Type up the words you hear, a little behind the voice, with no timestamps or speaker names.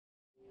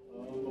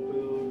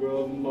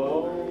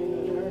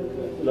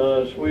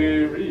life's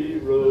weary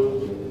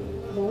road.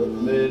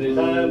 Many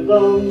times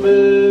I've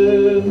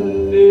been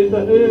beneath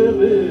the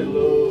heavy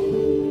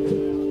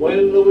load.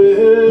 When the way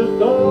is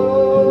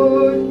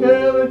dark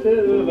and I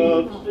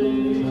cannot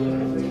see,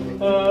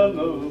 I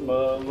know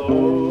my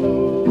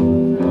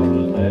Lord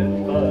gonna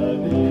stand by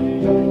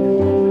me.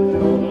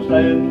 Gonna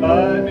stand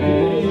by me.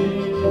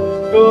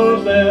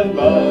 Gonna stand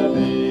by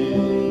me.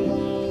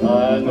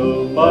 I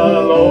know my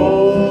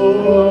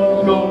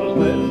Lord's gonna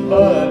stand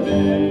by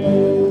me.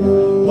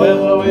 When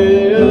the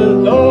way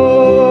is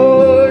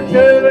dark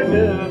and I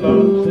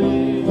cannot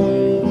see,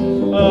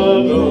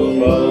 I know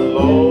my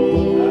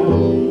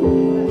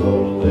Lord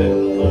gonna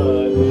stand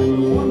by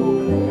me.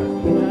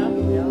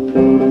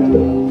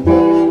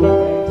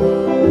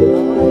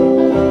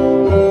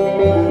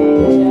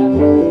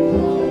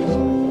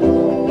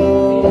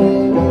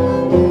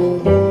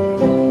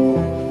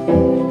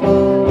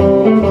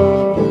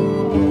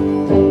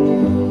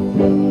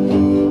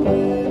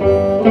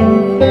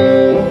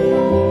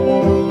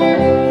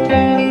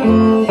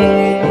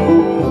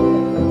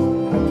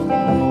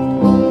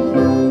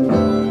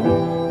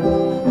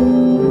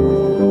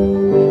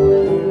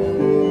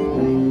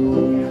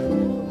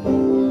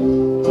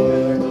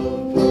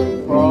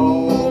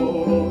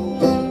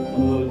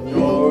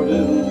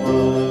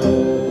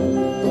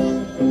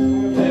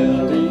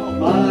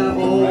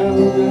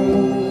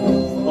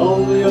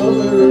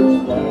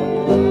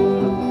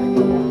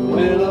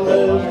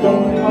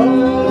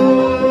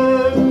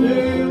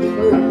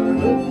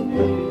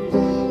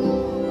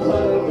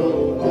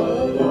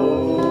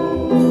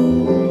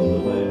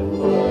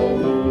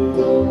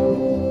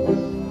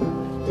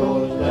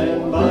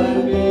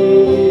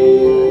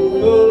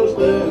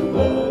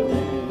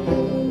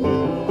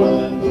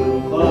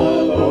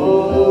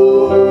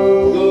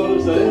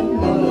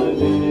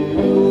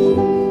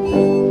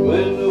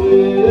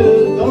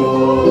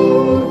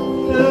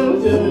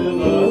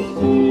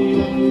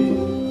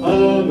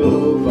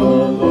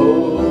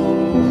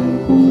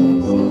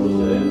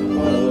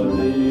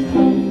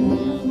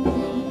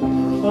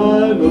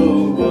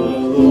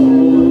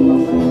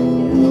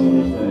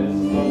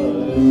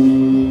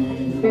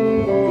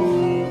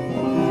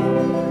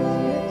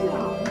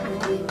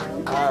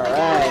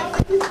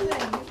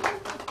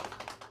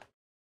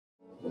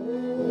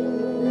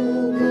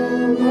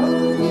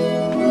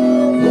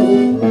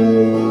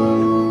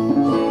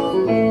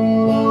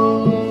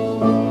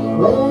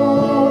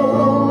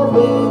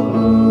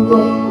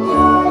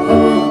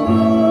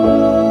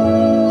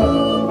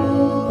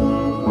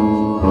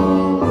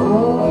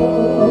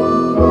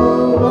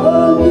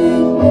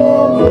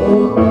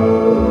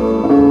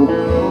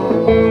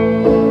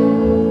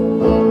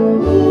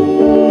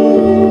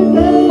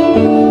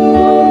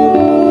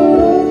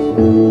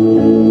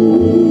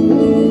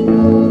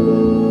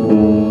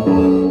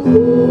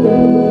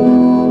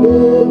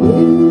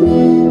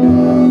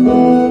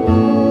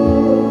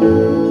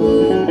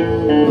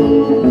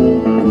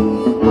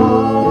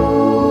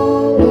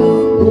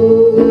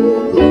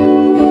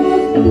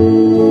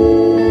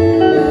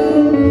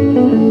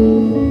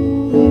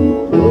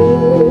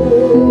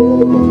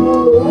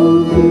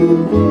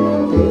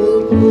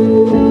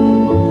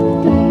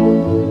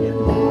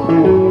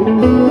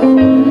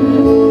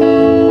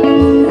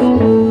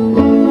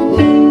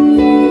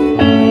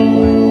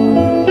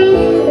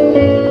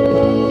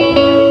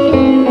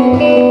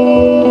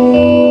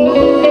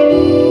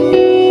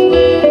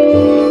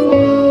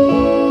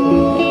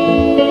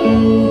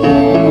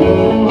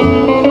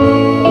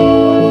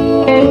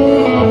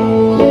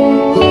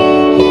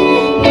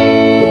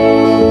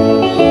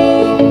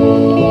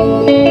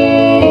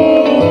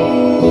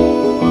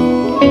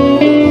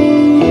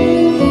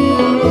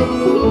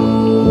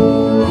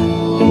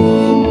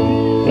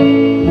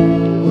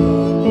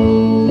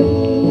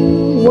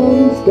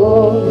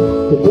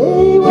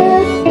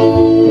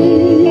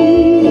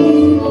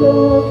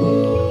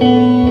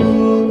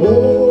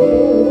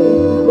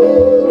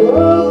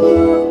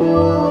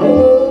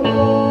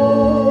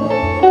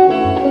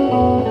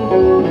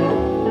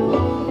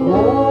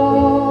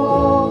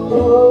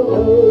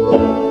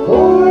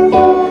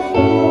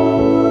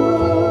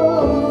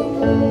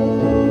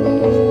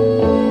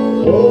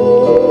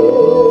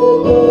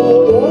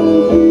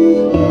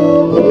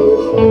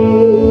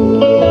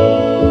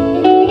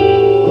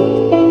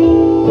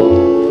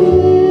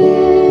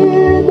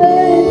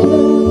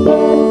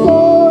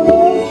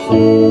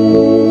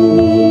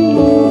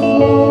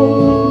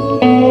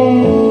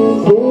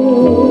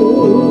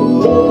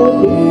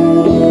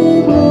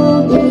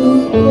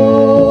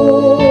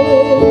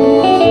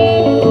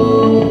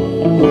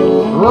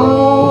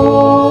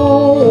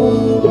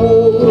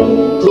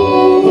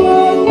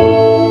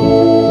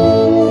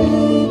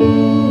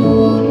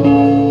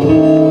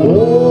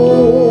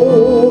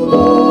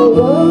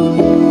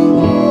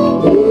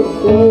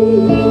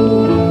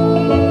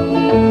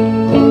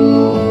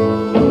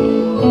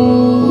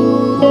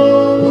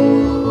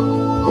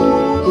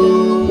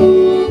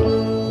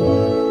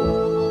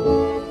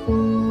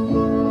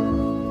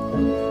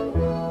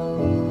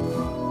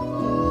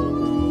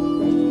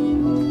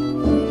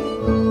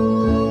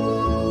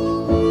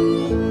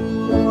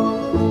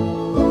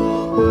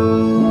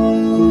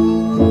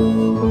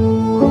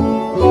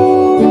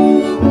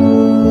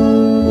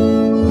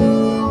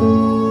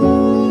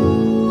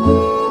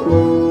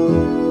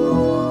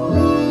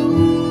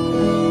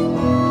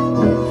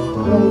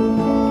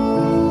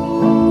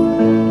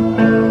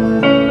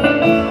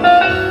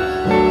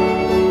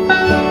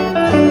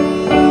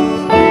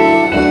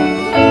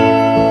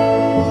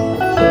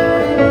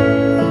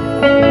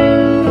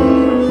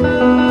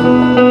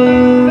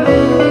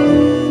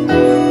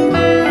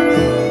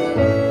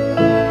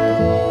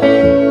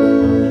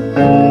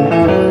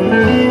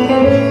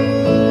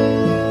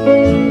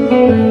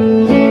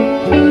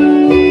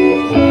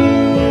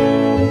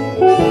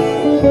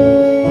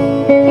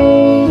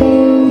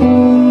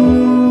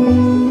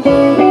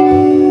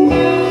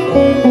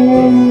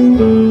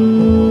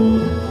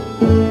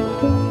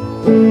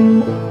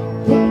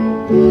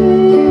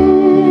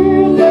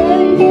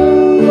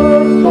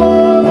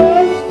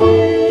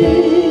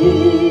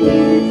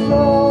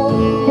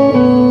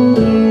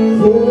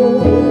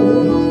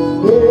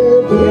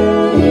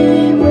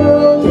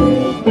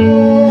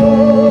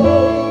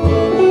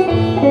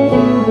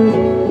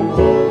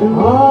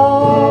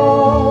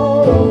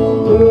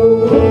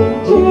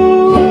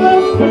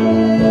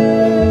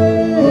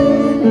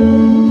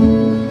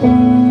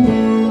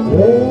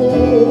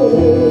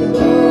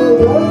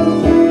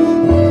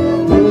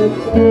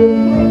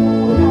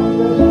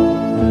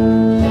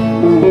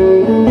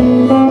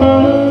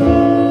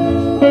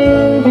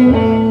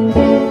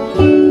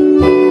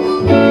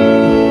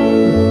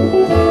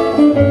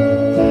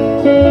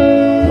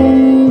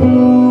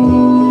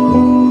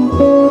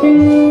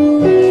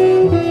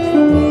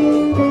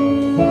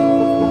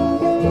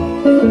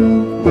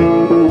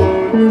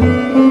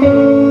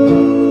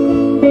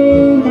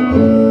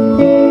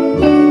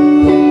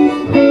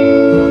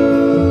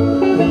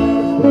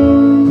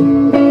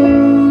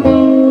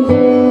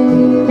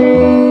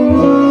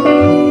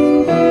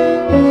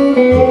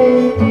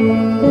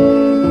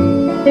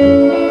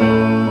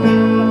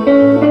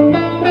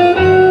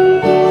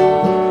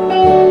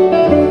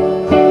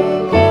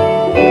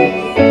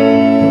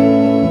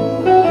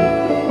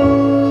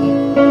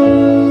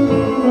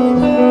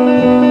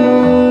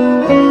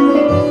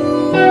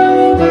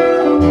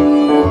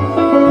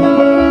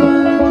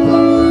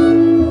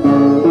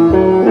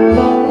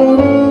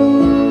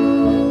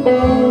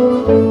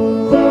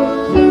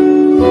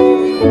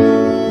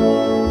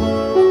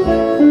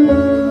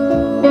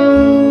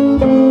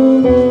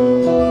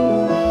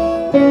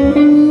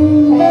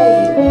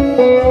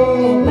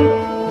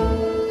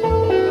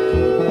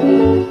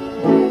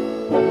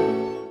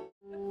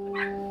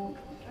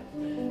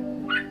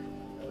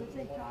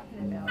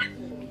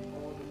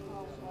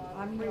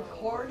 I'm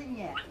recording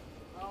it.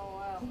 Oh,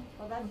 wow.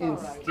 Well, that's In all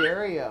right.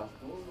 stereo.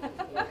 Did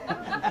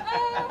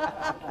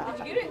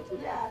you get it?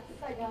 Yes,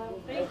 I got it.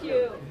 Thank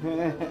you.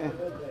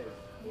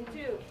 You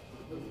too.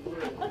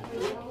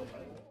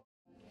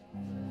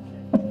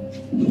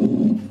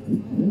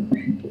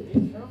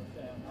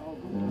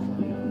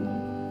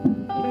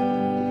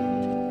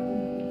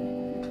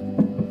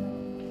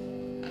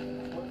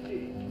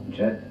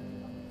 Check.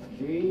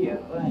 Do your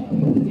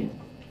thing.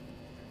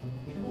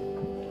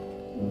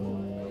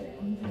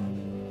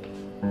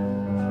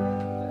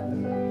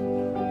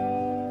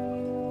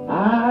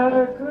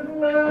 I could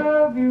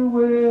love you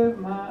with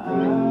my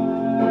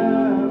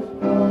eyes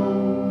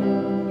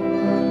closed.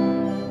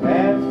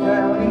 That's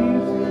how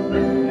easy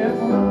it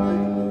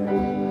would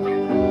be.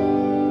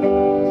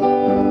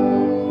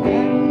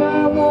 And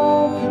I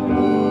want to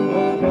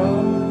look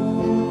up.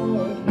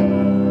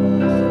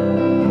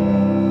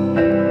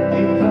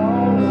 It's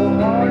all your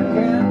heart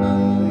can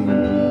see.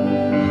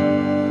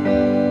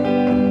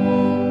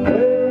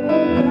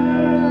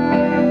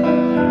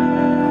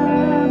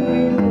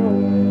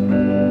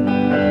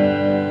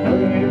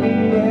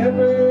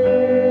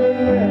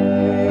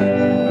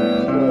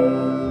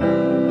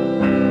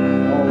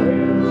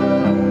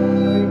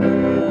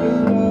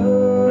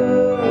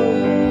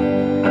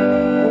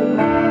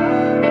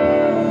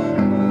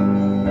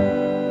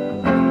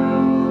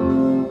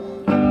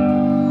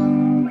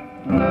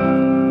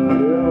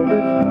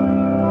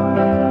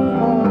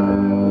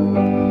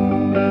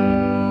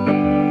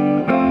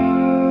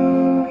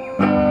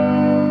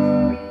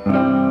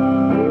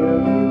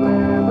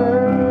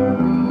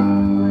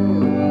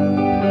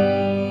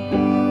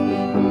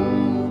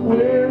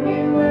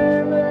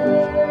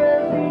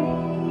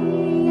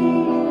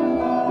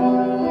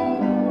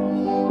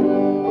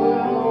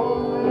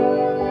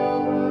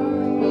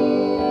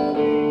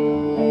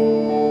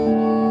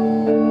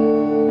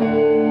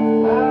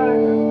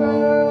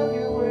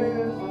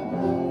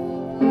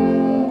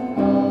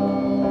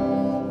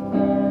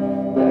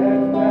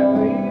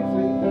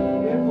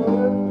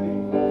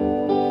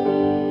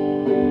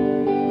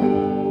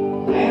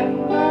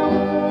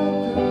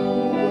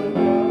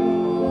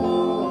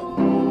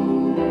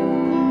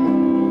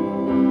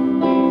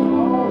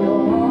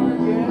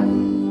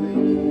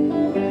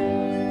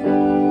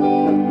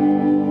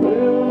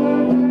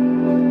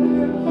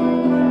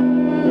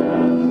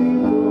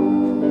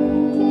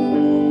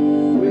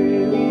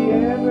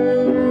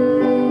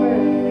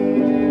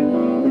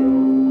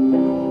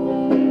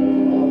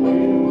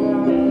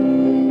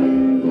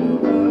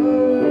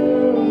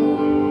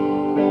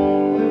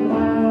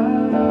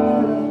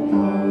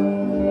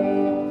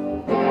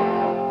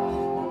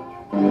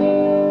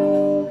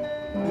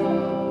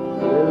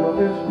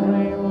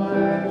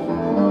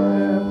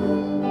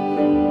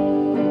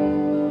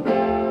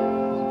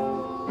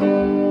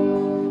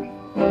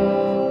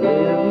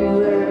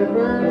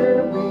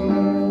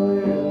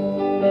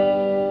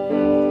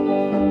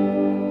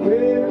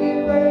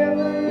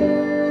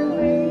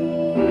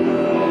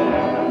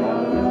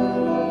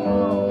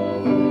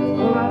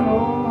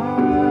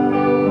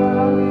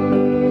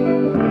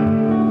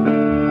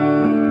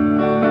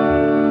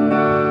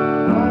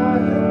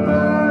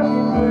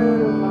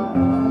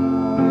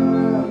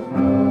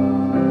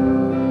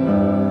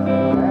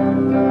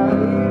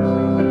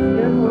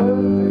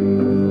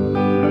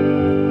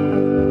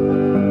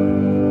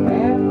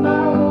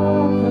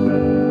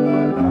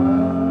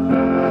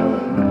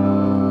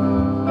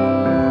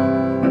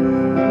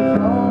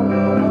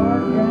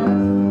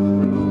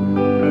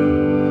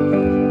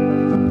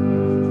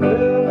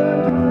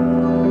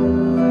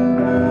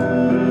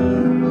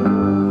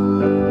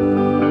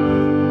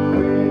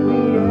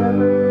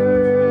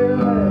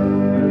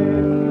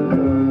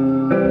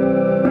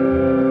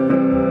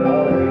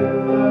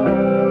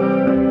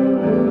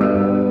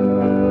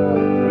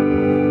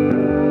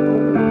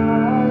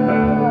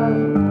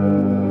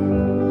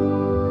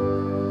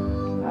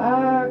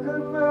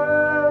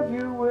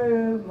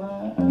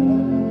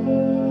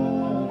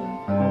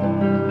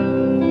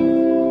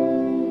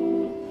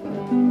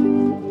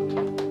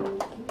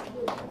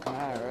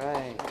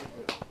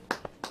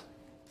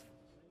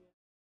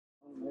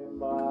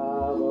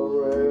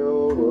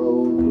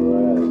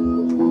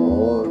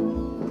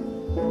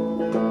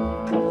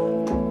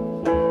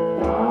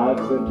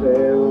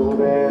 Tell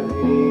that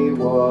he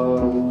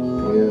was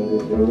here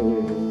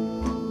today.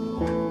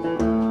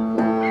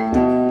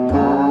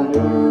 I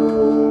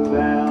knew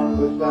down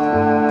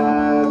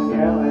beside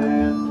him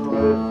and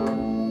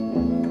listened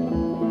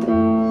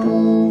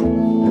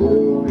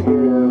to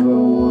hear the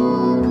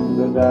words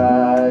of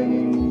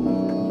dying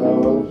so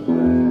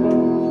sad.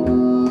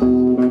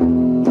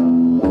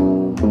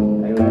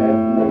 They let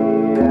me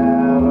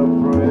out of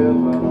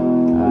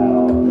prison,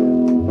 out in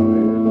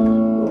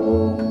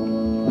Frisco.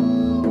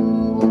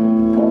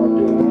 For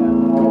 10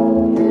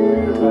 more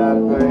years I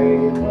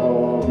paid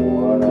for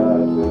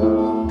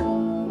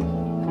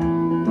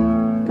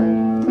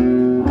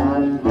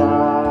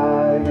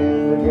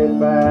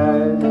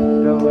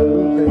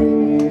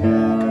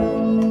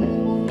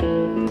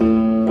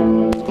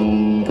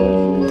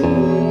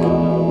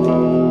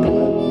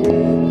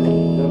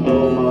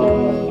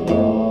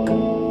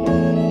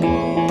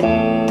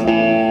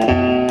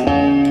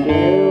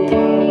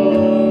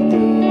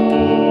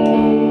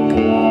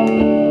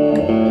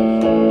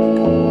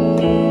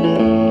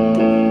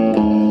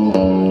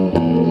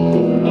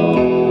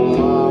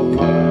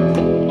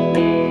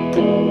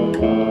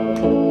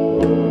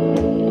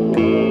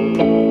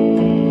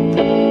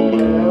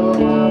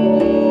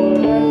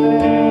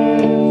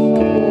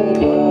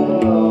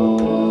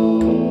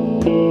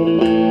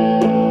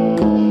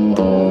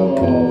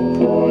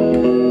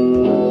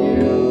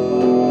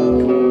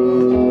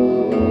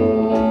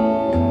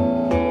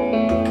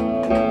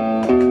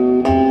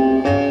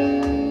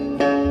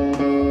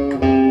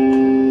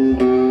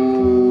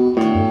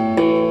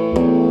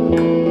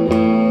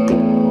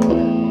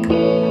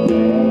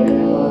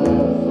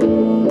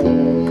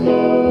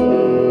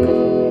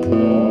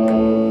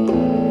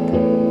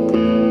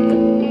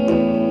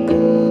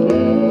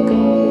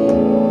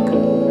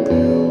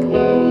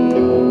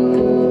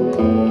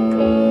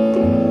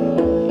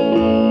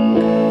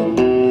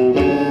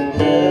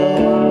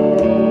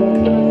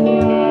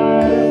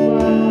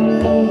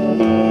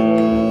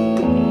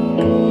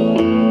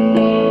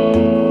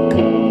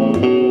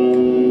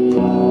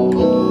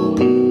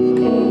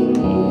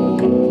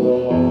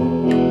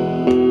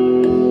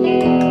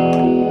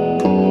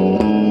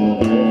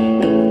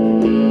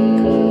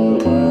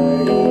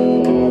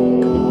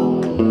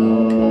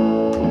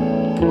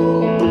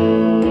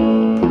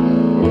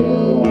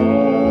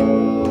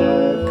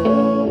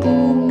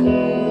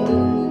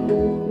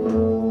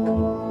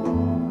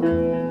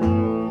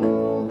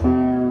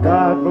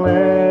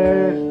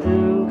bless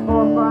you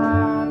for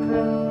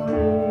finding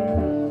me.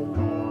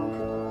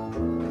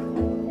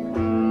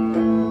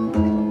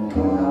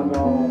 I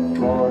won't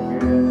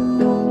forget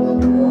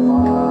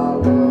my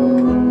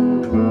love.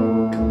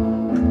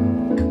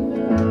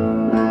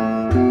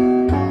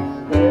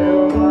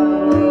 Tell my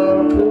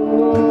love to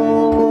hold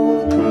you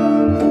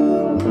this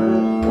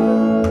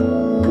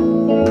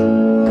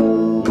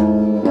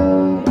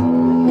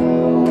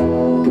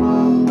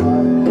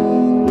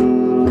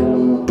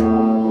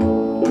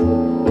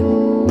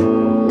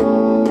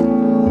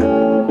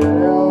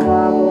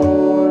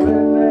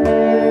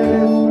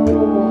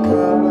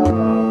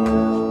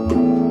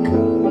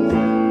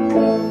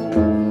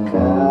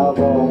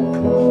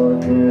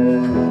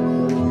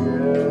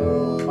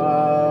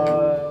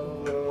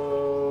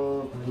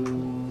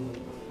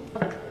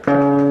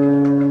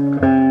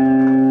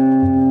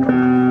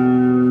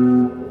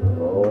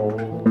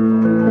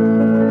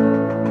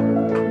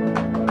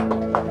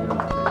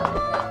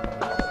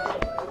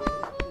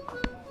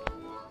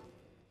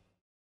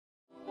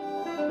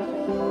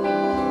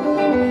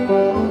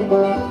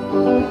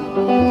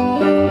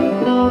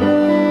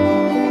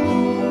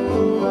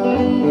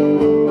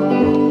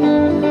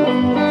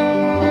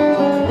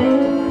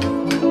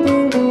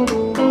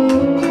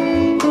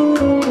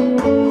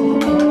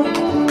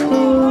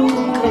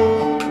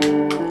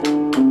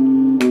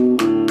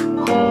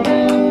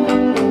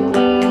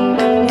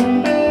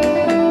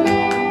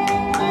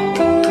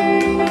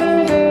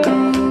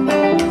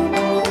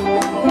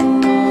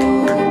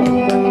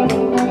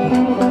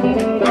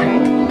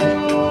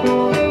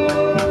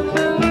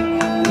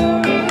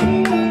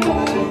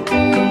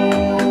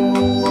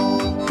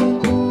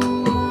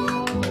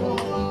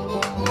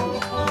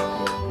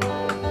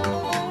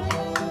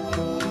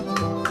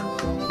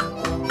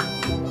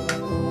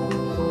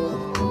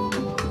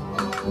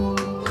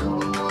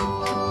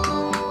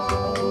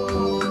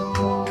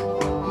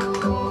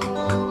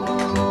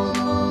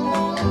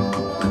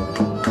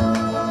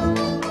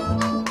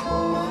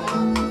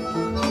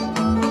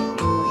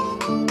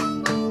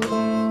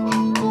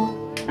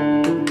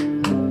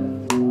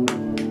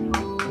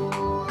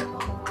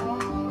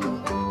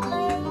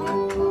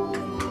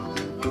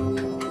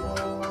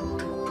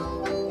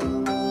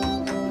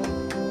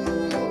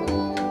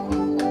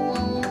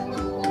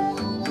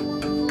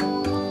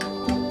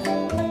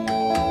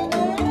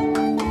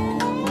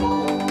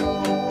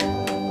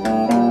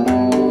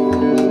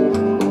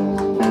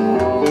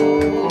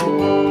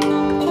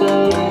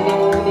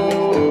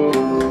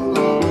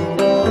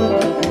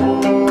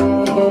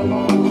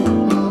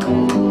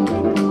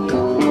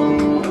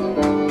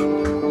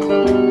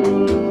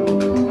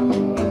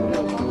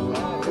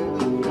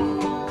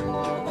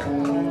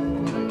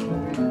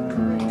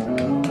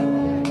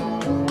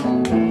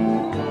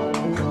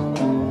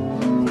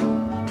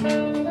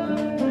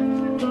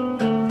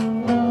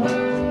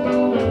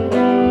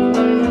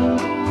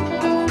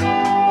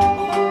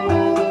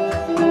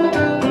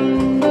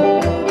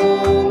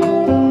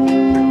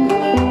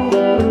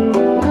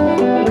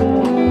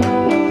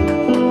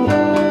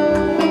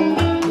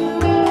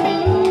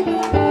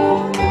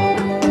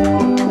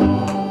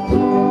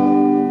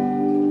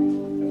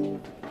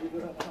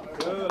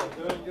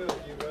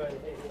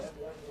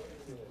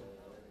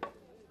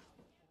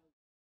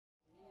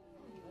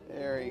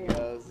There he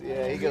goes.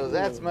 Yeah, he goes,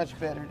 that's much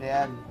better,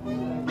 Dad.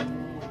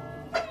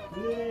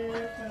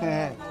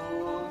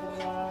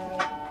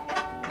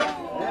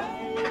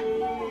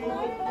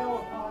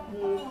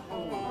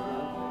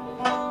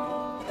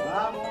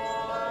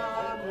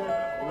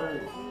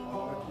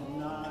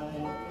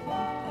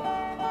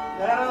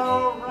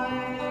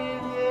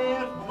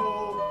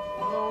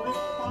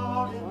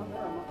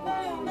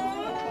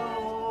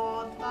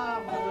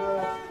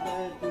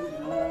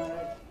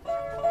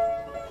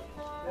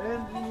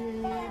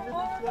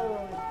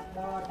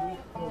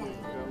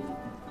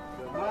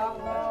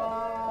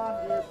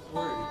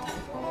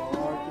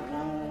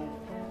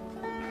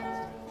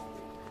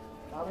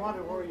 I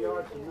wonder where you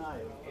are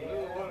tonight.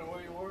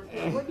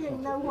 We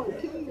didn't know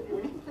what key it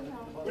was.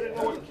 We didn't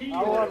know what key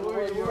I wonder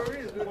where you are.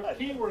 What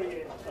key were you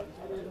in?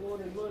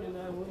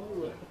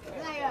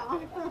 Yeah.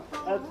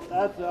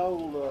 That's the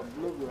old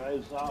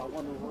bluegrass. I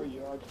wonder where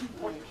you are tonight.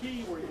 What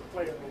key were you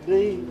playing? D.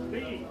 D.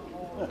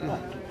 You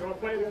want to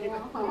play the game?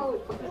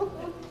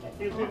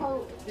 He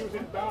was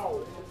in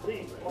Bow. D.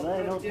 There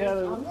ain't no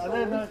telling.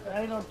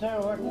 Ain't no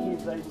telling what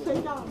keys they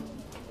See, do. no,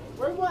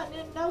 we wasn't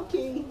in no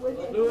key. We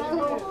didn't Do it know.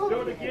 again. Do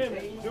it again.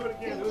 Do it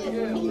again. Do it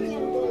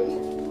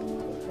again.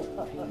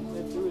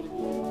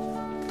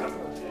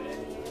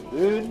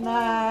 Good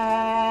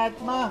night,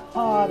 my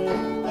heart is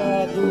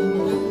at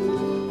ease.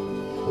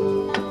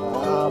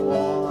 I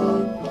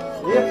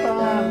wonder if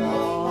I'm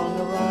on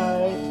the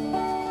right,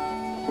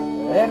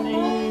 and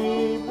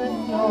even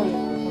though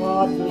it's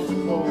not the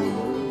story,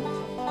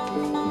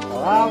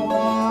 I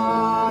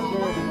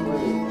wonder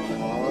if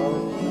it's all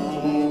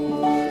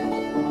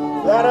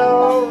tonight. That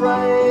old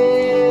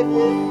rain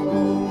is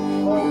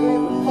so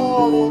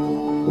falling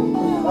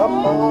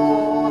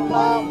upon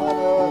my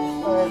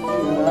winter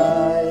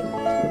tonight.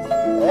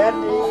 And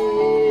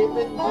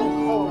even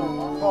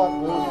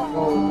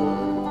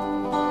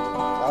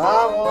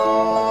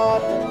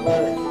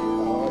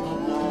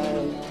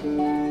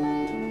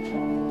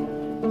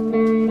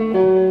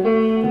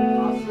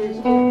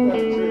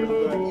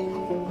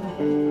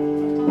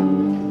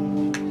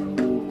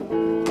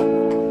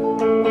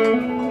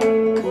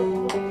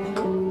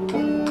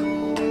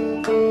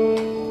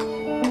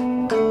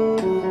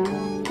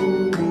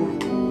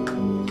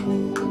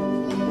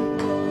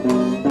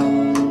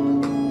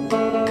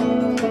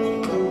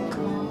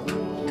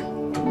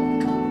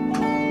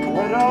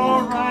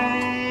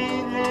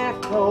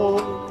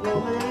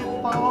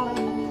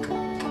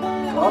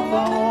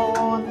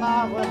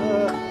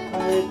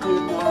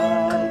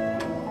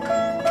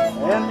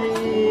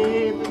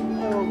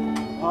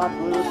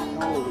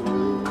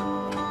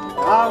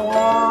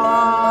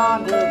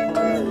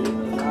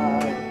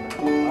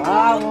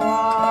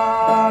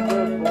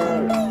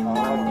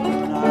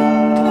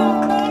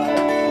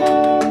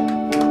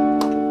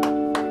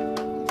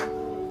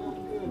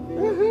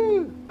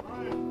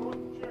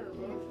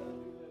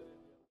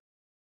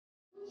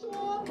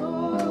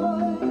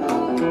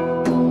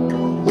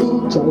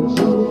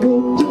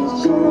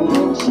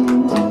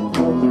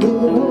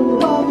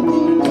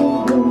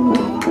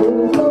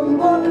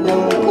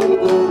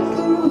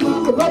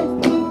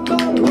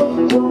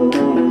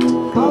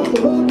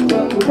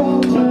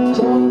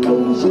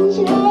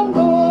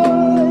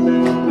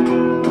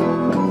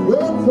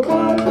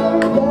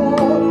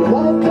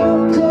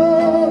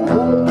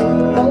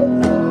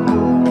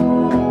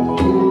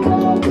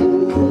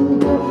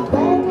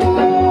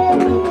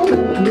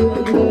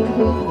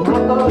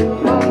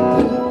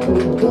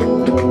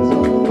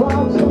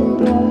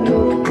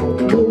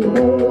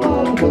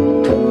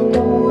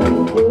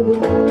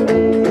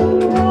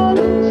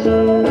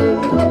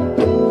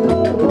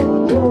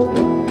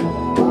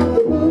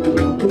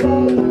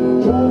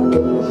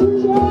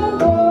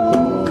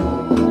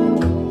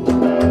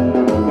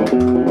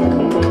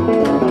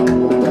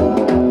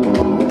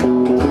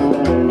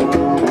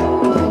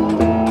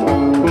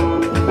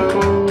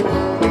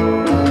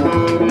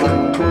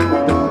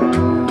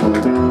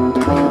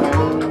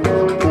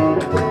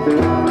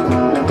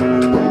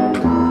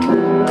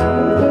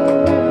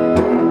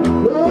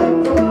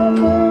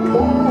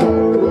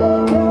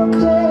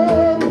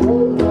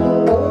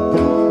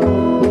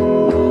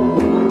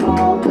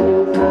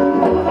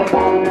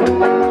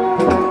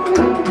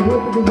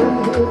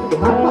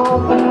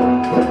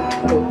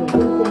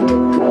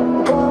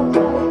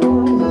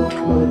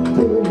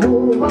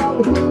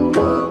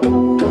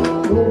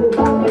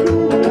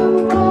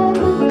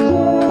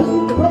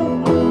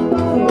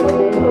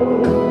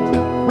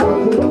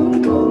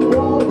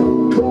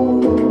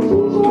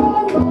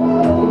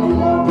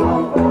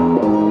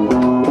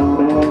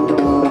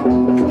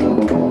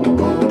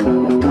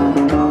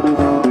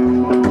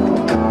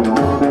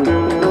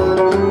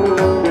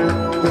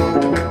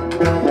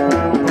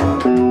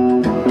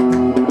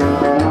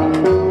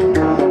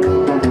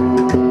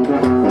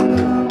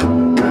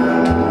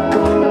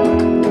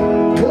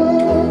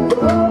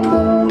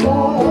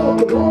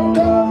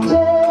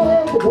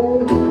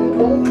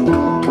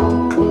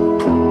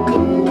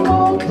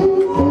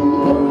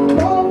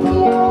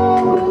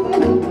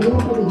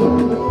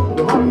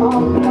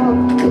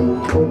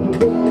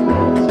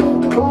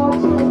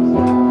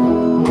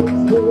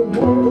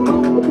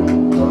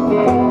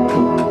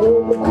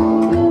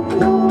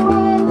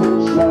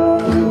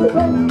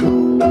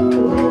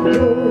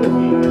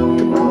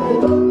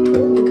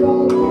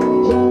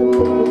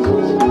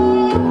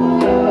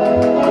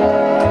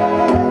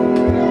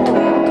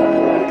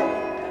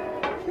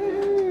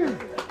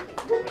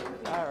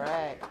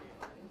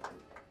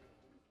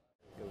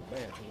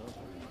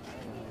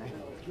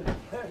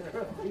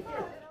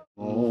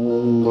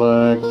On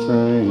black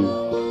train,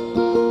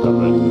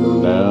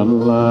 coming down the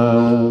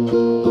line,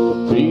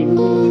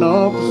 feeding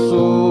off the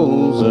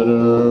souls that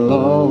are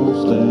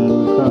lost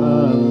and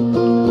crying.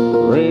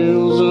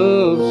 Rails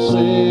of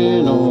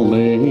sin on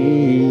the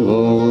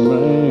evil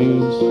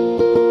remains.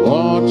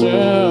 Watch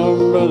out,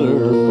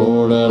 brother,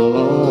 for that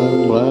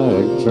long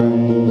black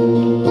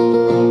train.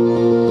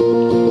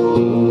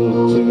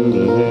 Look to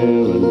the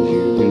heavens,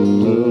 you can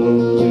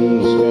look to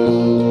the sky.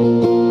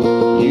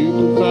 You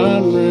can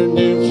find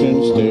redemption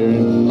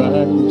staring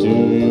back into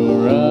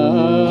your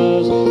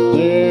eyes.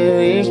 There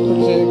is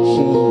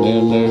protection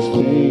and there's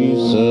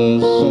peace the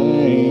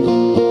same.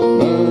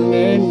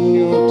 Burning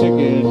your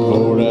ticket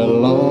for that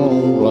long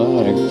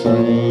black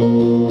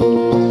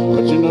train.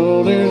 But you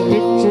know there's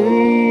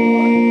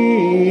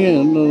victory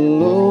in the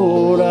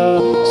Lord, I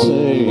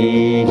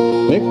say.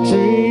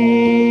 Victory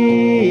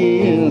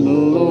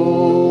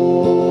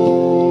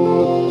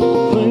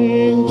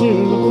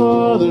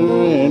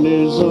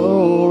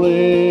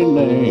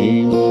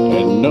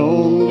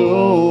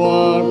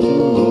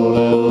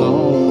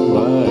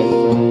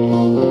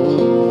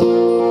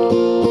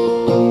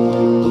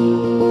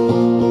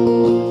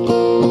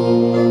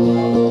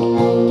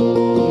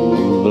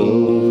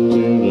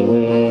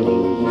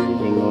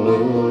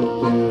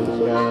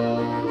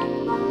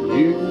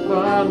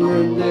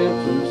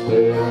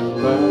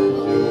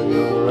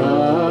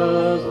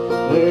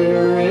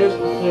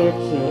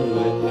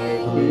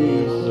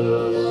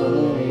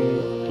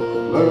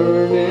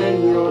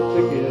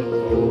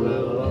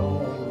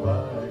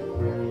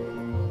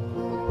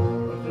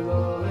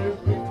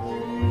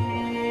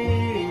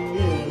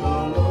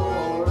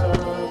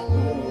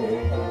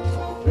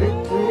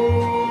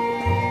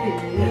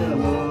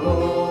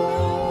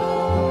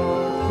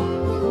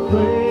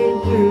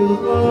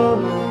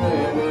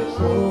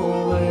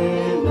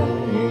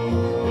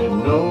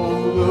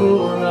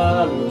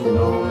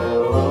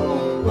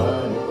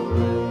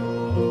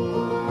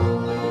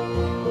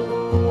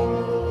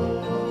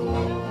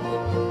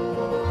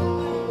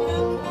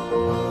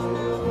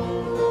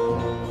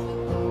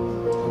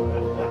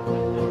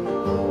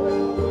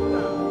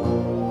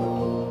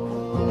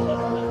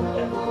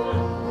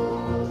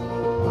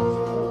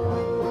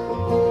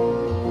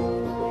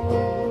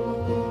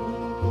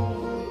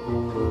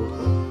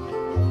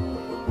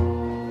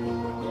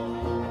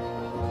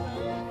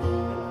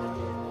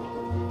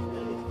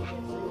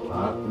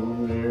I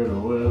can hear the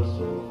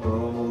whistle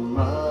from a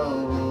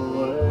mile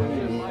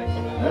away.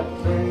 That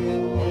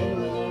train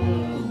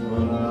is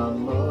but I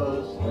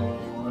must stay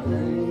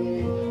away.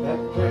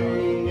 That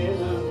train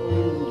is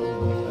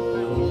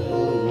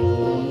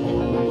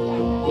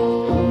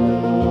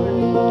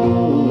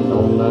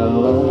on that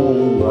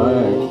long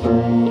black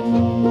train.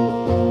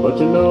 But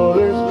you know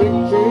there's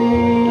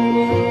victory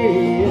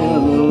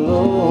in the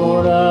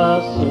Lord, I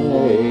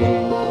say.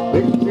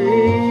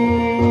 Victory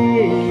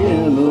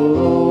in the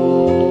Lord.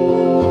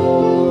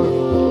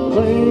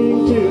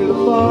 Cling to the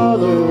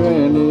Father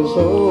and His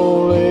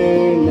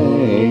holy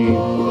name.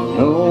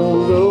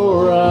 Don't go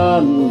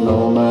riding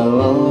on that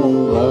long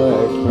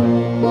black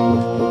train.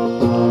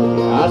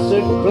 I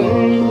said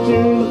cling to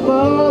the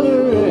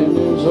Father and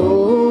His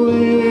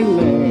holy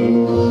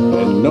name.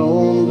 And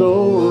don't go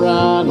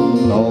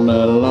riding on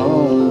that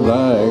long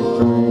black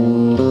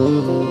train.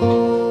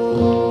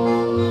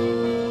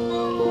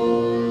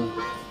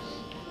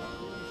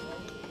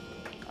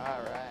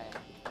 All right.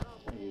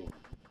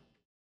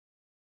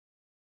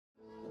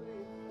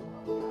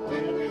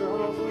 Went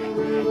across the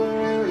river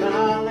and I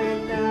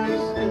laid down to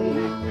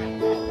sleep.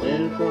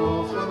 Went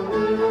across the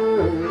river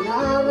and I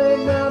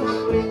laid down to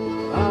sleep.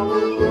 I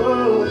woke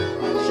up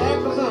and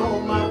shackles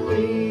on my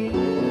feet.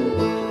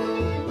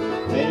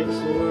 Takes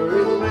a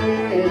worried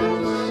man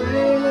to sing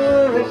a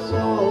worried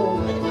song.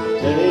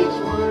 Takes a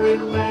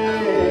worried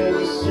man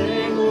to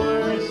sing a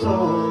worried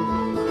song.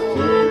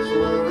 Takes a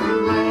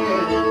worried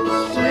man to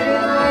sing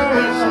a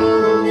worried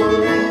song.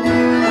 Worried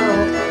now,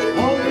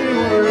 won't be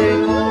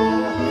worried long.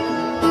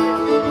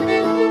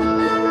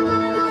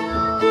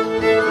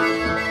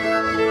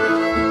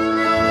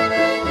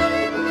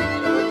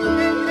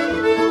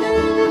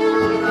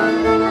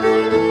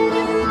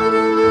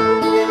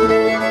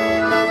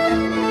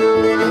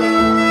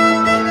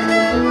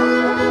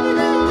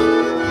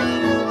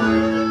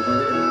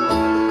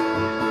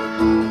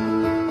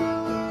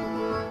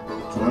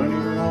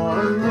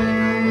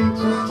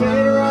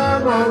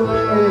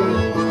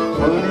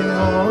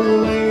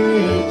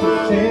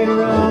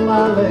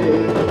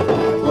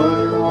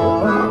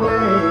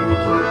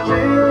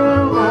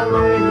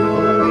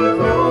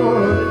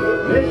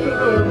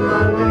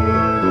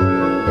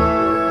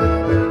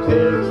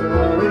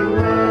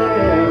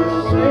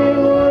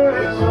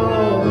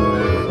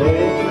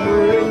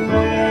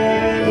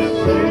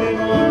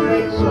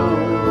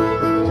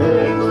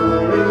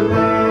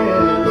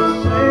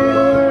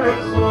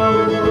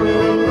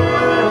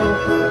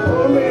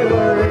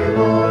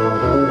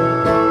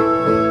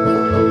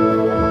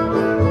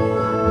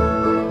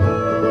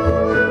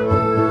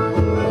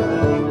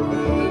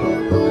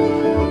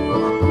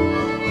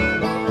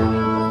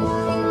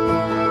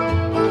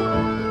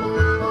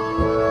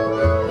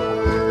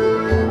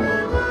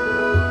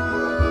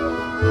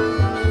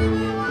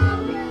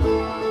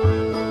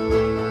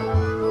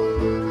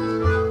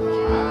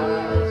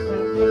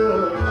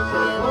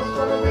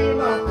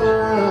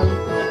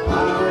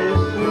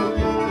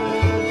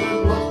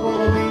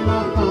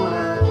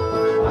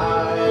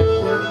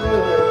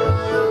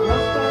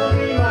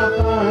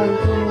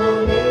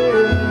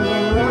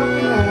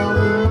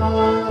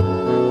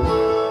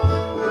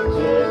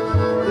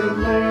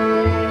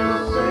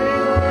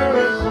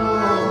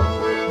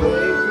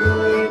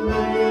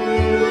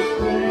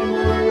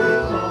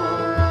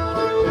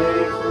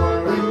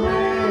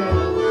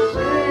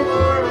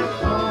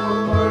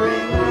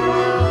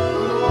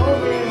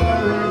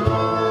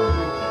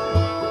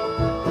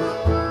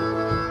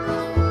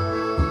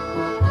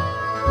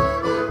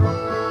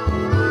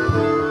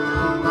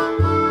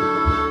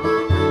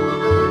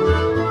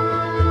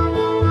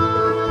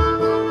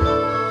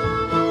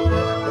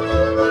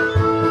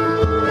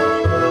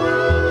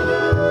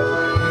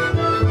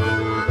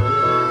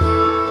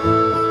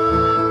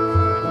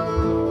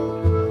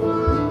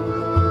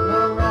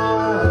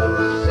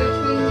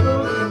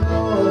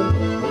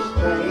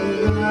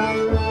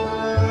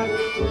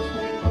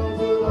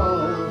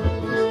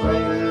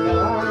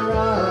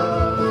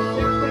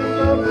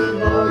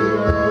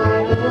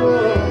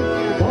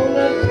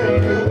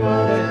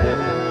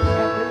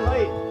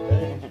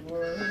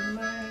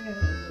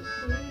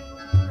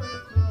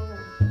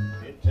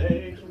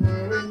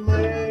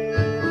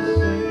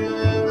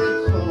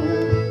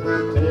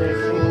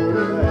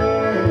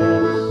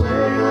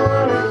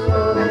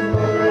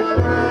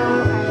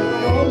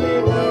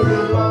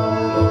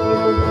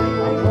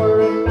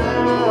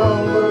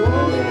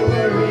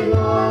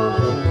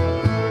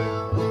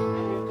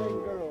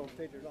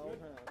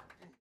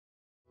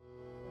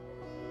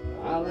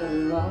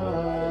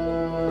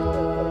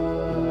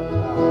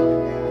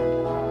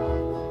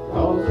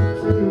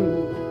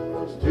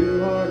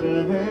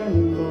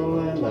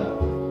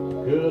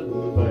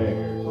 Couldn't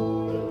bear to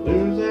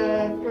lose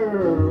that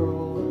girl.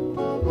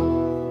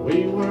 We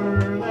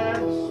were that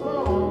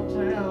small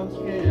town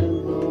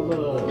scandal,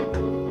 but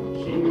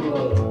she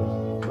was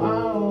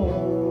my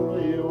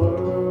only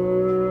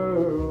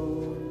world.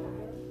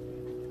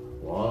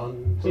 One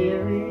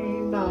teary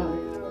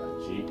night,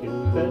 she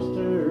confessed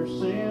her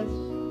sins,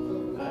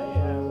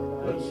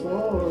 but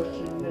swore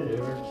she'd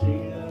never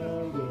cheat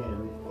again.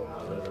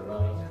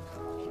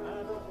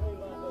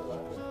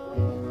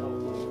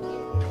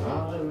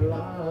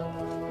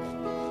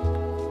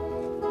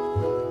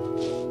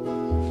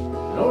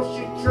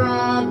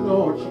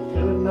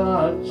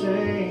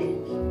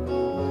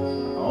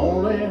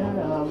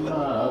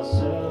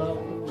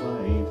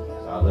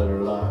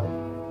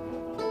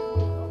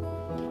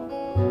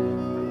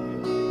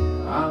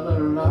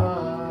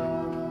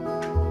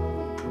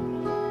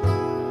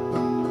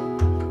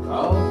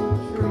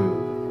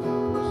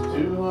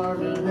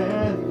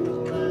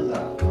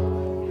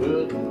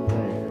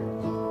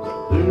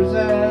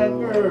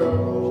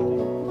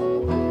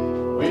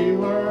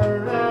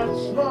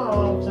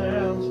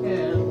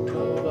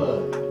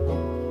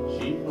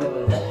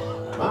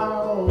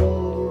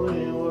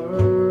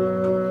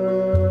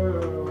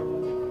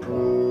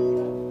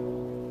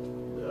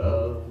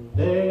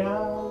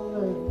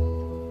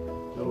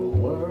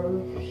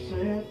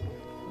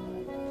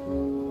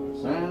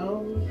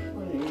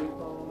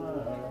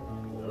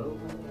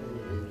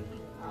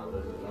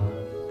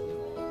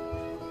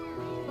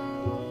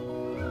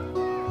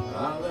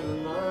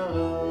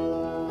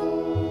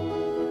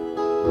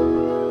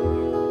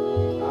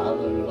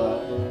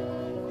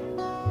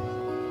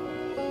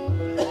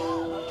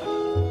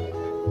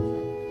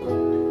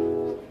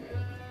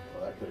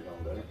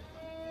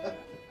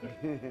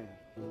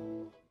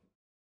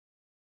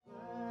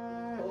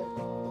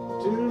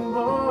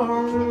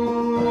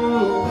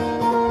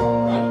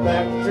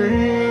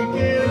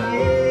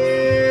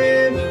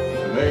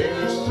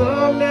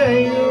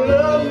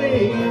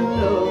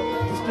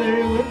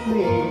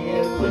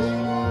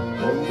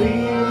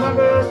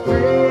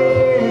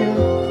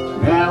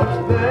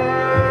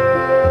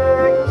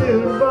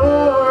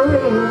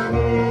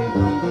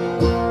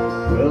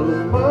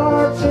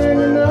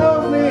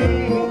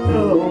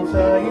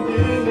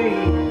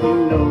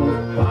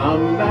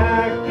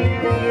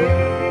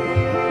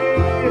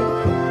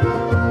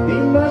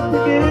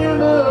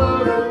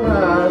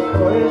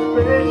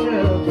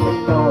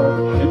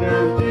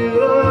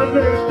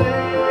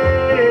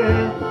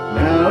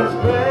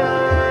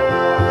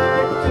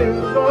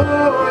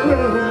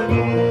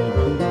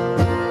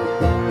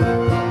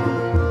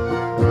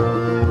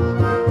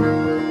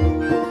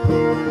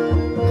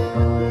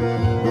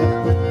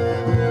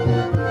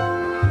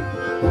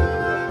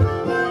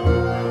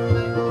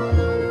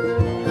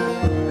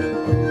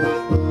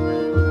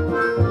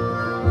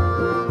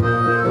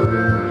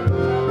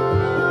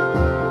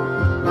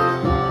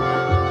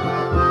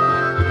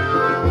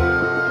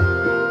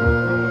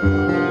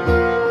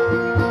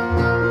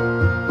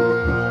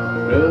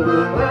 With the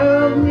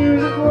loud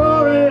music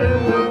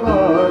roaring, the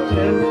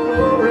marching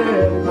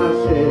roaring, my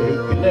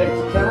shaky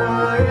next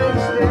time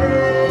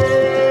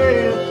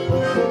stand.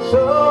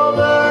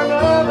 Sober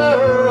another,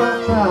 I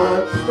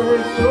tried to stay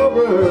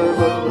sober,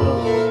 but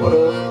what a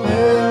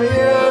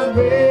failure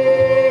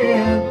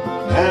been.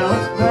 Now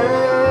it's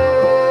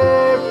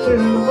back to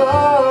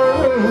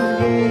barroom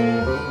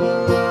again.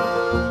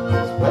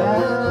 It's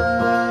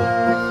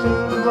back to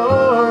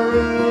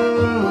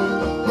barroom,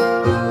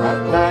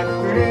 right back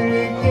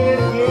drinking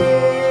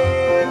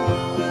again.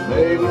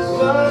 Maybe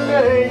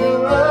someday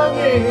you'll love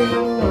me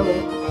enough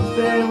to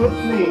stay with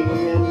me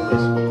and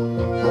whiskey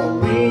won't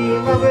be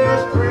my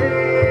best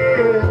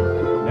friend.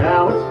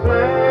 Now it's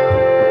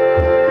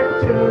back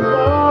to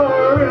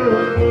barroom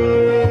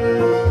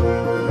again.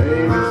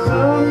 Maybe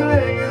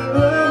someday you'll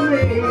love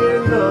me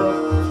enough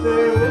to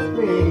stay with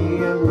me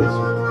and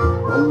whiskey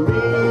won't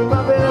be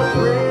my best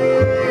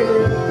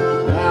friend.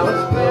 Now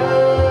it's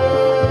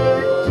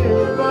back to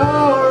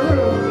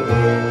barroom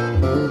again.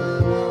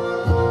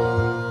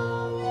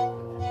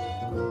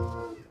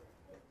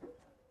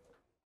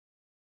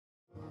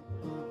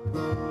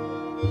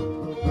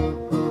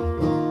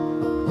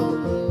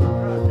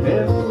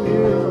 Never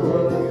knew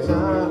what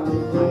time to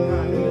be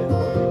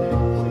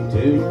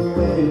till you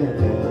went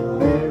and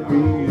married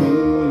me.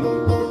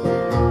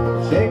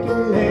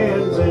 Shaking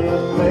hands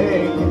and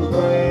making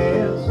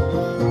plans,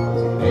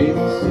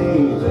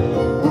 ABCs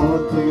and 1,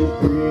 2,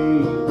 3.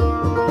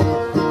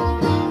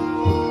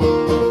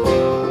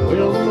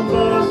 Will the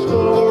bus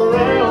go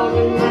round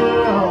and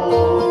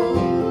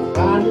round,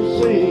 kind of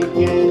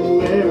shaking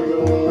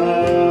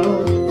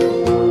merry-go-round?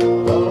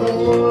 Thought I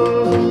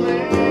was a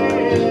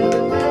man,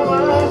 and now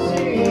I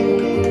see.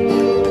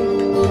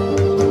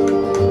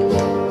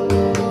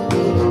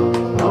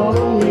 All I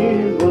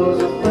needed was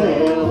a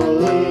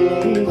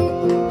family.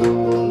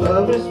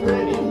 Love is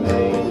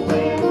ready-made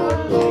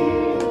family.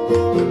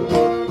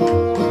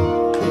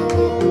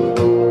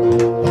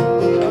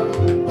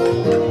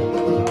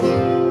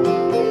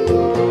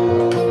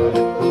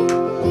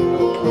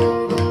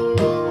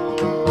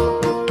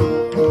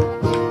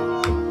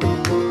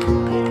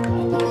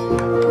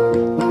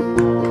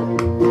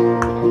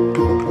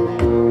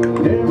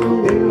 Never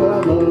knew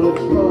how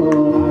much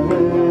fun I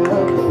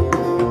had.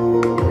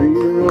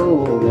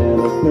 3-year-old and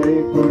a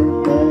paper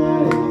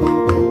bag.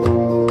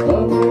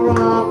 Under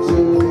rocks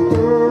and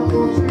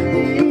purple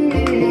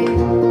trees,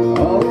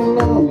 all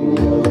along the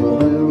yellow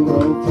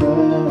railroad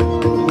track.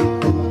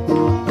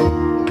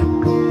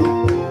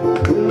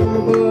 Will the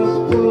bus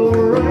go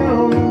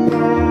round and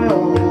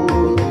round,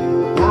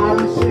 hide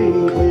and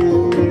seek and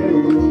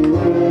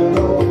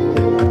merry-go-round?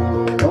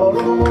 Thought I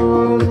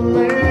was a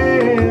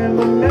man,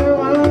 but now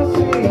I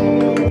see.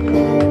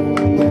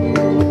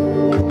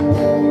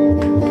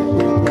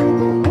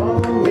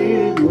 All I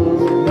needed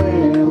was a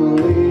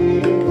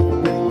family.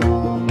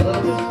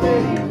 Love is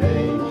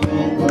ready-made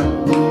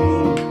family.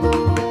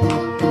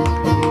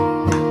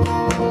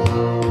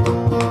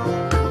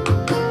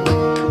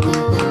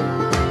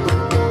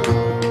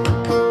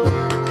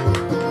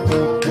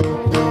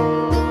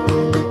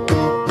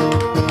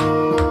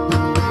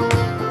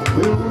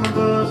 Will the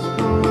bus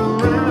go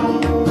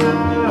round and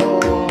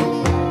round,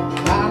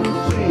 hide and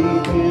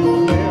seek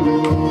and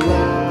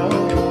merry-go-round?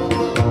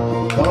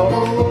 Thought I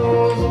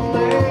was a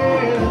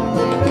man,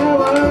 but now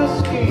I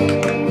see.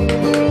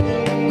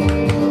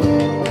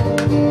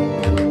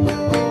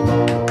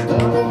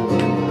 Love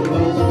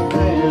was a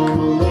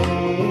family.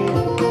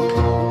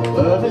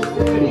 Love is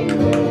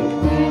ready-made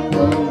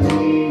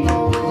family.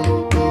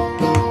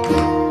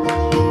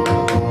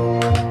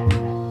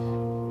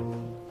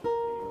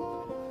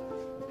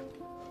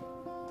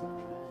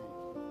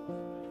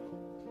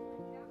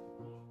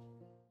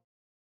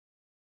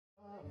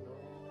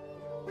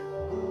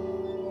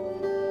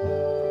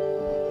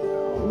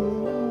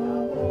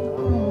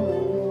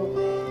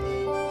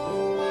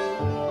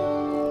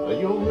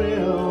 Your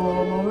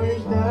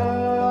memories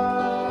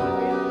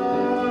now,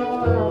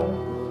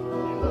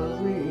 love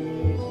me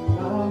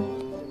tonight.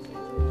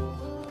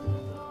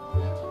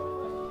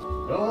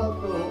 Don't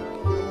go,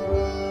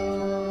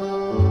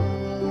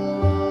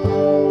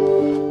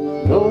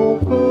 don't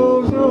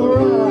close your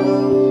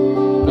eyes,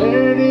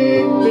 let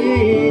it be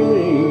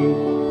me.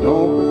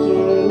 Don't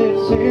pretend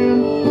it's him,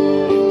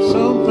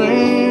 some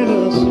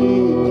fantasy.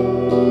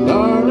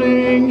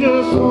 Darling,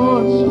 just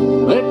once,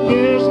 let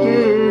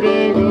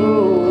yesterday go.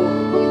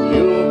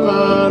 You'll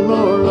find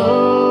more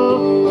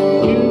love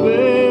than you've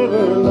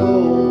ever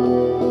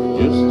known.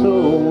 Just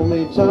hold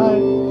me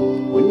tight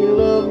when you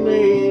love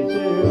me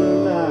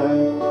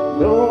tonight.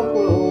 Don't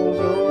close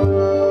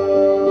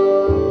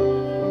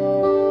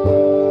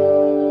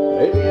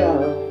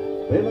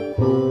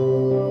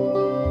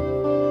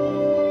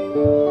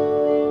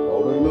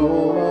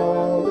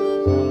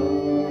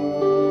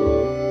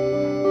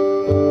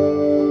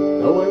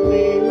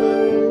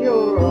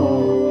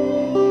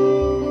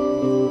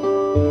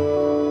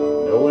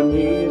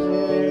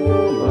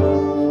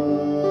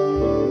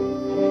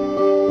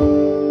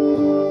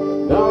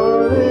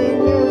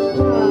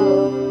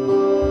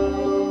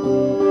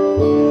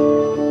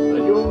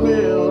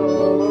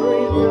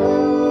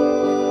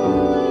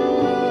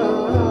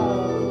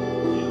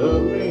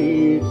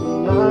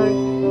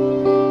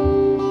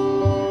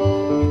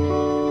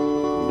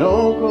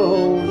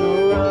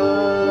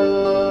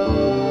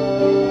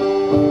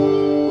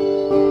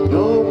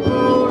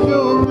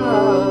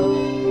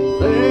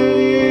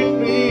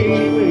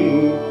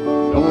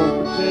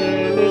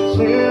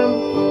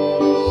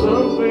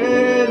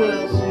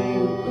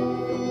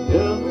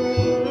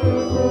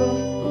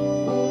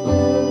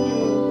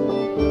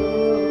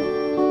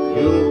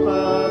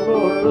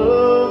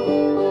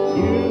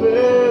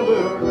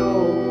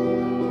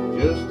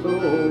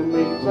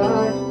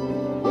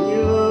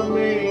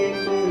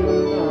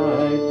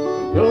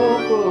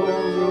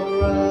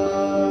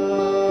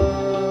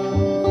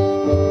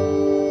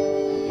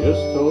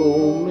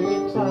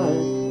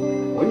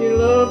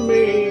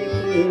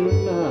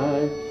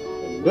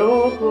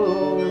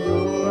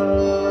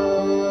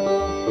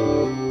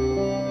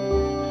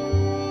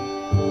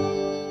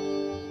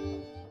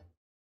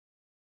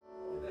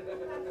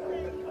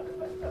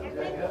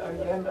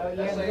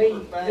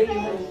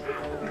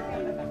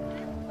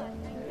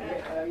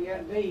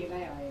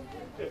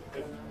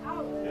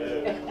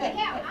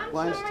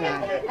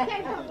Lunchtime.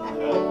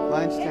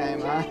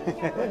 Lunchtime, huh?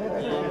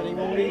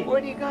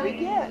 What are you gonna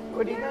get?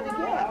 What are you gonna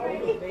get?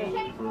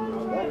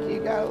 Look, you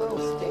got a little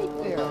steak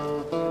there.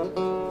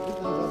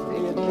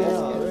 Steak and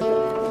biscuits.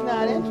 He's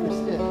not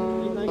interested.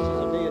 He thinks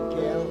it's a dead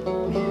cow.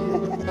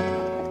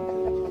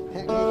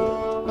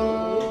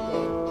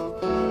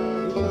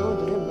 He's going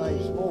to him by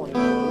this morning.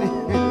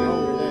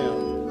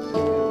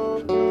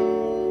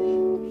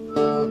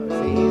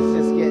 See, he's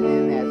just getting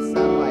in that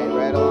sunlight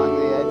right along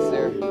the edge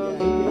there.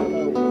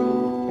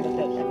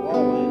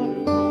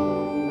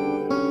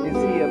 Is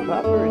he a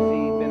pup or has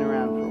he been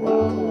around for a while?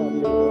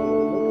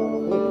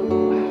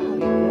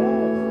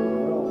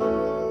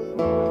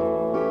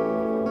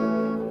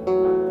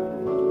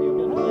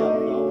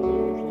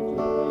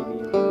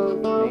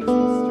 Makes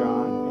him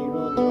strong.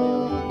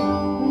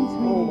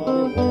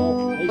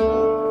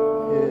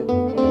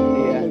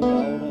 Yeah.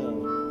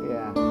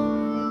 Yeah.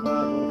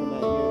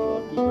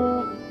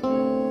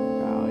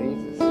 Oh,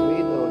 he's a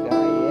sweet little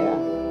guy, yeah.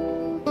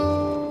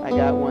 I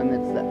got one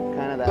that's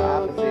kind of the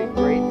opposite,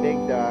 great big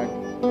dog.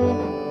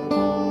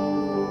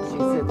 She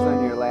sits on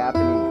your lap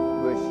and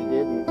you wish she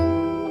didn't.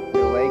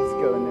 Your legs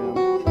go numb.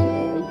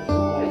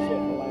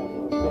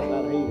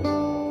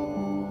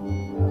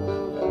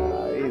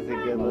 He's a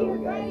good little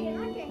guy.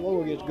 Floor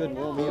gets good and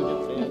warm, he'll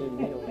just stand in the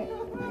middle.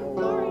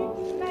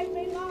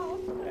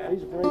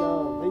 He's afraid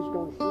he's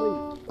going to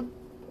sleep.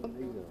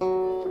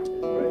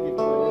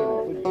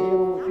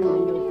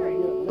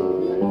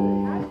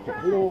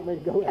 He don't want me to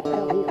go out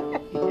here.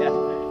 Yeah.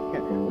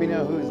 We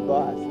know who's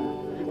boss, huh?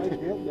 He wakes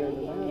me up there in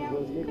the night and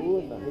goes to get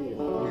wood in the hill. You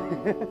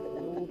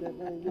don't want that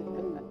thing getting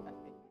cold.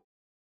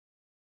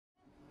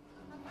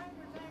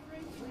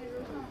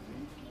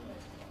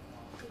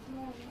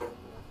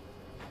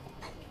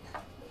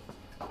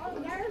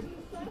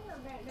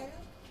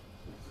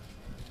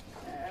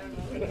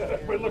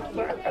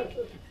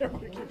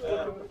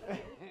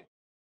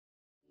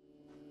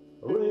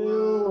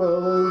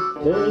 Railroad,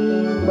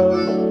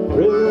 steamboat,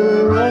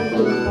 river and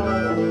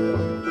canal.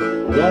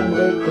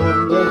 Yonder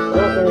comes the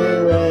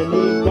sucker and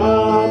he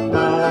got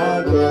my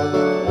gal.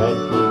 And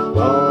she's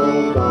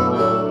gone,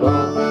 gone,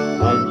 gone.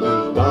 And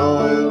she's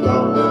gone,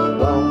 gone,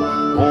 gone.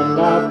 And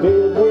I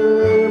bid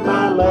her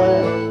my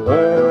last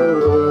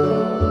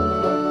farewell.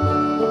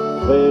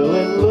 Fell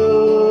in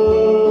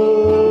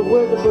love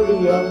with a pretty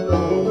young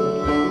thing.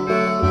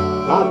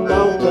 I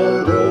thought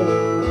that dress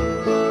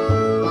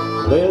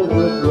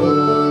velvet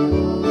room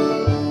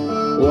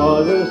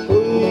was as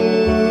sweet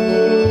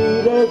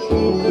as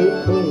she could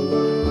be,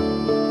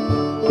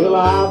 till I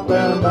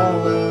found out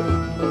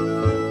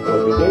what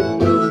she did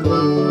to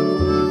me.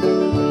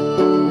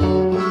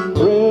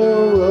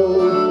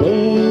 Railroad,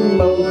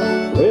 steamboat,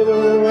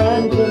 river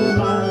and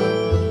canal.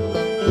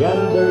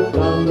 Yonder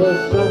comes the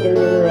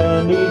sucker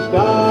and he's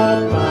got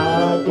my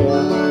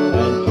gal.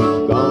 And she's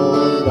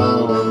gone,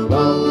 gone,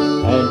 gone.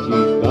 And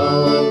she's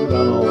gone,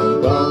 gone,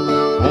 gone.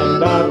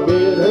 And I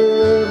bid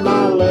her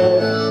my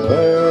last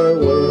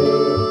farewell.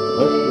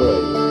 Let's play.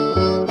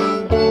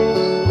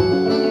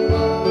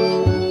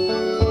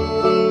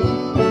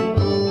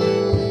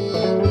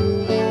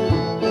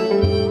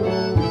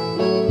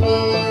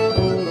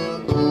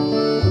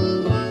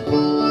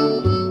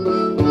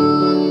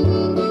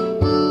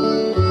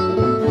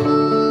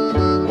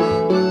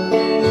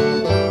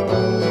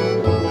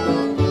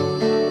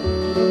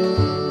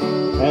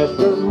 Asked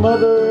her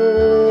mother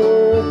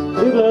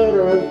to let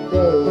her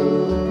go.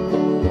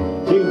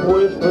 She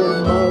whispered,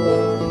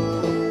 "Mother,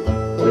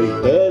 please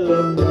tell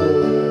him no.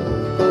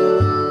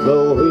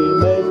 Though he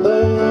may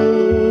think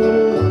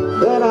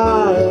that I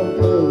am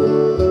through,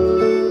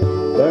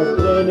 there's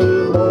plenty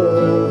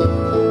more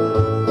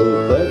who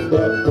think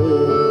that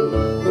too."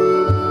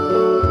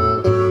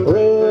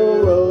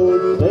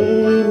 Railroad,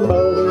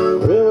 steamboat,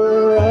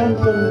 river and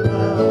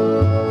canal.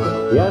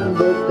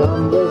 Yonder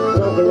comes the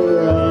sucker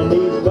and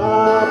he's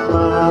got my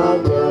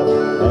gal.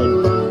 And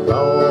she's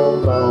gone,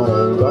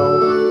 gone, gone.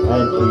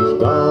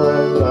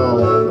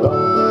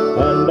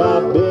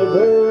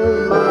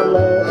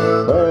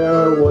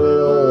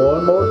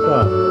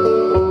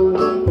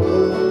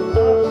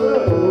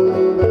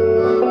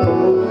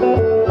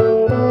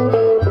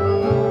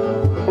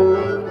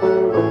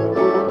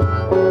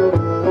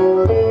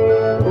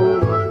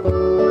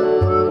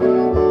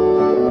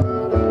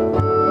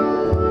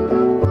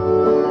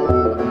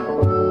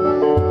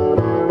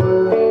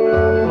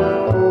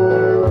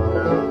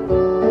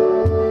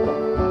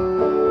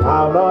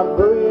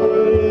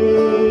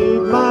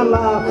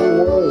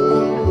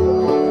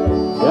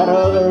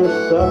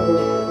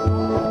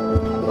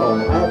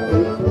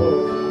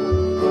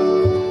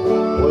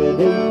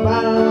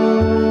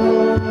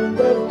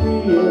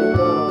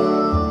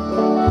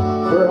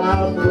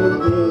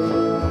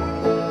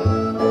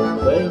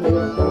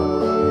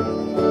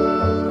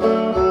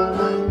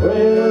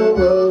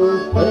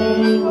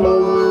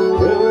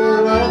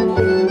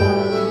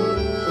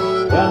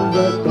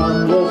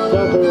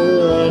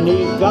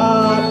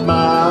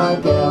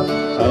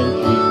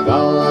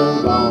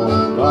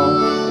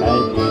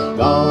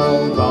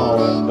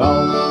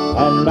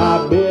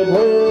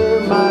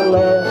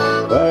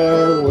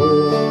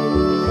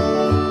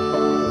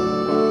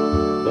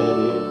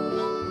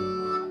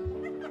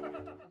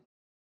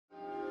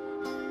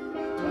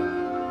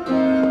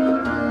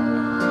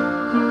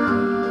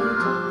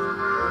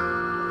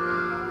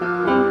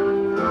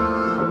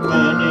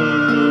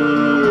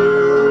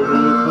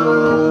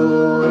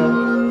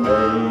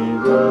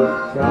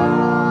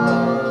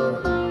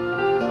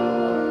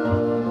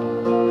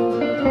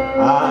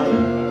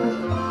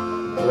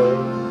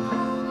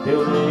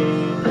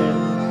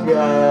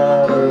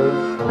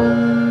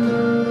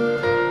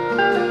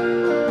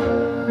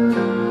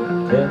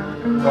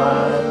 Been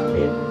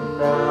winding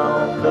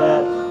down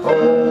that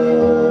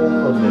old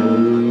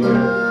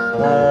familiar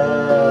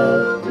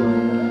pathway.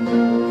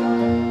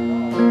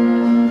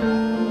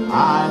 I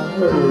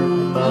heard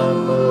my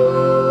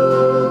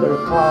mother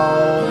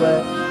call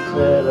that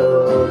set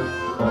of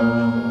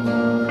song.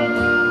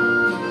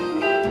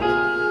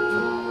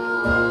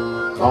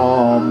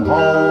 Come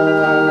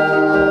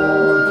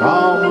home,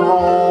 come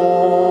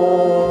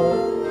home,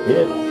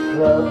 it's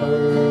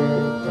summertime.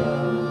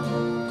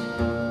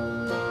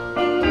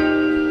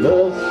 The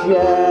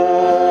shadows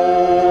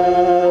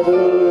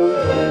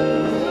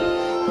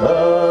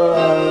of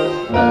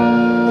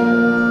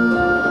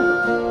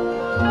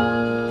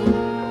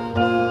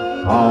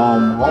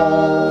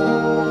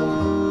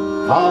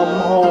come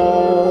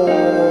home,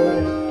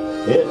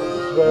 it's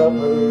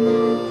summertime.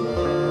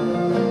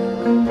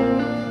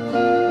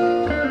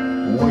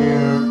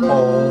 We're going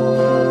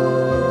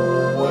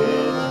home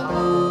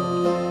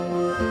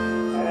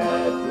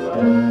at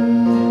last.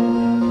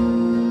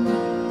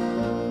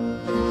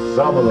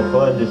 Some of the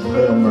fondest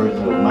memories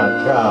of my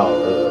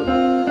childhood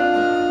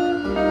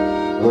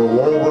were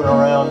woven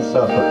around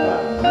supper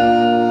time.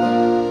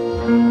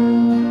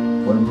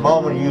 When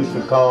Mama used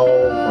to call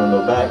from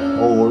the back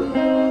porch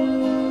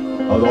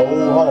of the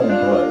old home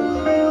place.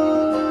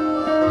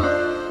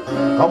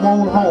 Come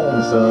on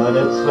home, son,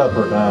 it's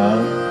supper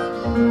time.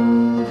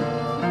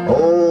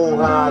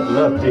 Oh, I'd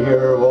love to hear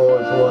her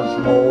voice once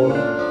more.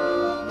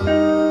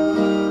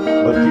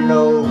 But you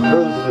know,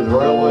 truth is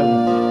really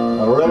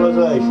a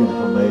realization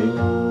for me.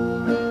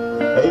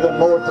 Even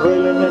more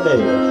thrilling than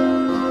this.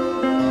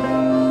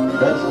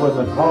 That's when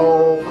the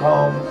call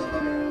comes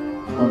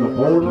from the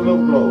portal of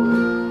glory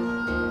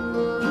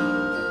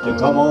to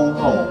come on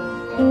home.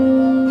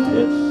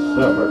 It's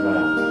supper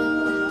time.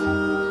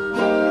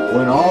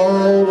 When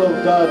all of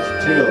God's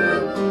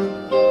children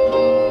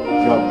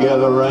shall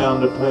gather around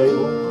the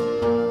table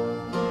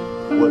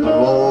with the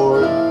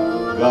Lord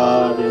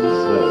God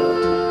Himself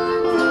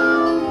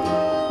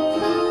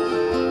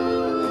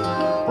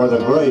for the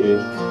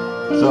greatest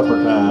supper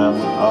time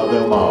of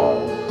them all.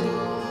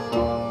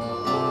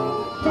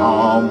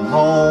 Come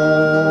home,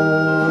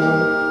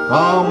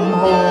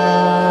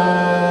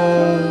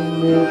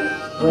 it's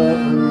supper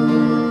time.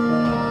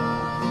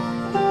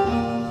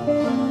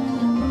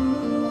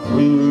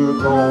 We're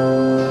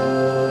going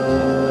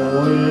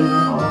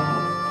home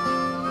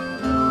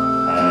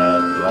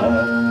at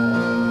last.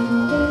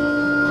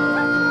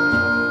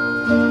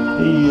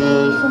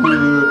 Yes,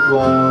 we're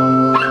going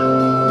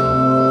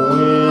home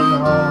at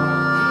last.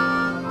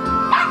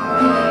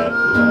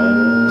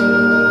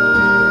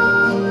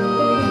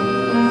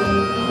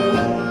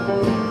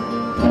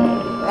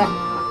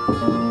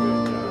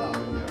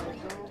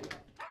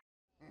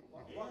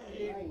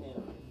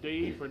 D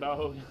for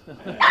dog.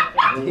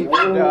 D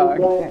for dog.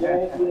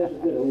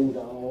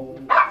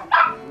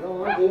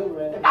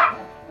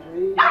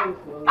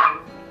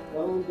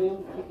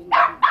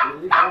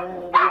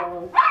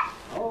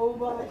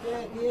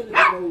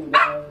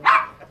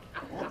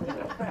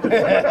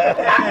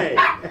 Hey.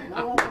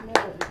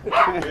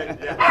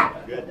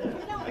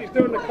 He's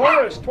doing the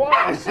chorus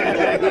twice.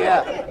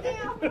 Yeah.